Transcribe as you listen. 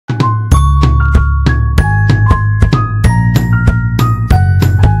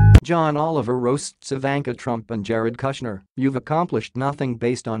John Oliver roasts Ivanka Trump and Jared Kushner, "You've accomplished nothing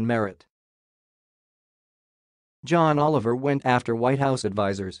based on merit." John Oliver went after White House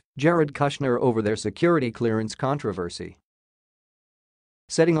advisors Jared Kushner over their security clearance controversy.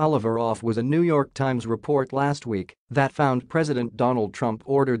 Setting Oliver off was a New York Times report last week that found President Donald Trump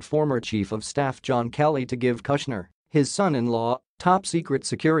ordered former Chief of Staff John Kelly to give Kushner, his son-in-law, top-secret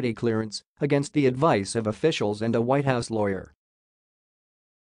security clearance against the advice of officials and a White House lawyer.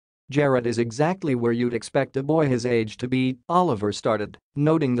 "Jared is exactly where you'd expect a boy his age to be," Oliver started,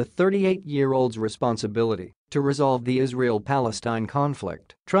 noting the 38-year-old's responsibility to resolve the Israel-Palestine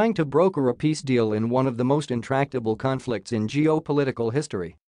conflict, trying to broker a peace deal in one of the most intractable conflicts in geopolitical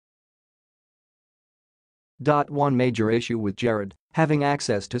history. One major issue with Jared having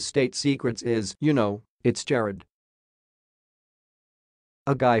access to state secrets is, it's Jared.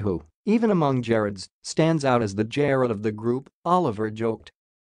 A guy who, even among Jareds, stands out as the Jared of the group, Oliver joked.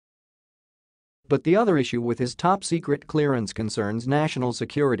 But the other issue with his top-secret clearance concerns national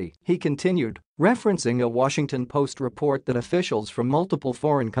security, he continued, referencing a Washington Post report that officials from multiple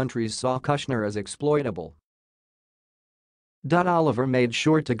foreign countries saw Kushner as exploitable. Oliver made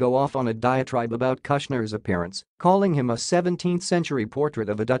sure to go off on a diatribe about Kushner's appearance, calling him a 17th-century portrait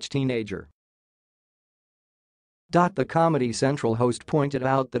of a Dutch teenager. The Comedy Central host pointed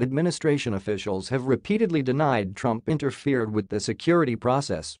out that administration officials have repeatedly denied Trump interfered with the security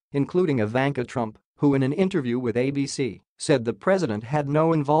process, including Ivanka Trump, who in an interview with ABC said the president had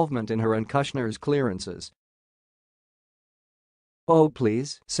no involvement in her and Kushner's clearances. "Oh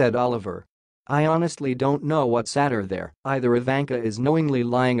please," said Oliver. "I honestly don't know what's at her there. Either Ivanka is knowingly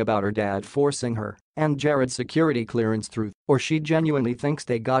lying about her dad forcing her and Jared's security clearance through, or she genuinely thinks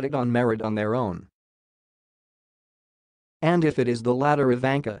they got it on merit on their own. And if it is the latter,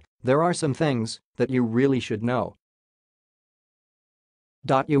 Ivanka, there are some things that you really should know.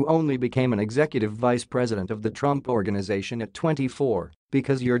 You only became an executive vice president of the Trump Organization at 24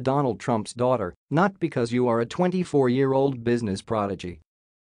 because you're Donald Trump's daughter, not because you are a 24-year-old business prodigy.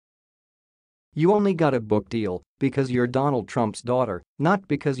 You only got a book deal because you're Donald Trump's daughter, not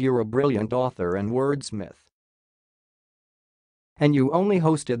because you're a brilliant author and wordsmith. And you only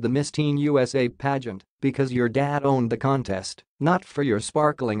hosted the Miss Teen USA pageant because your dad owned the contest, not for your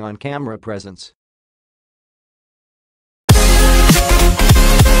sparkling on-camera presence."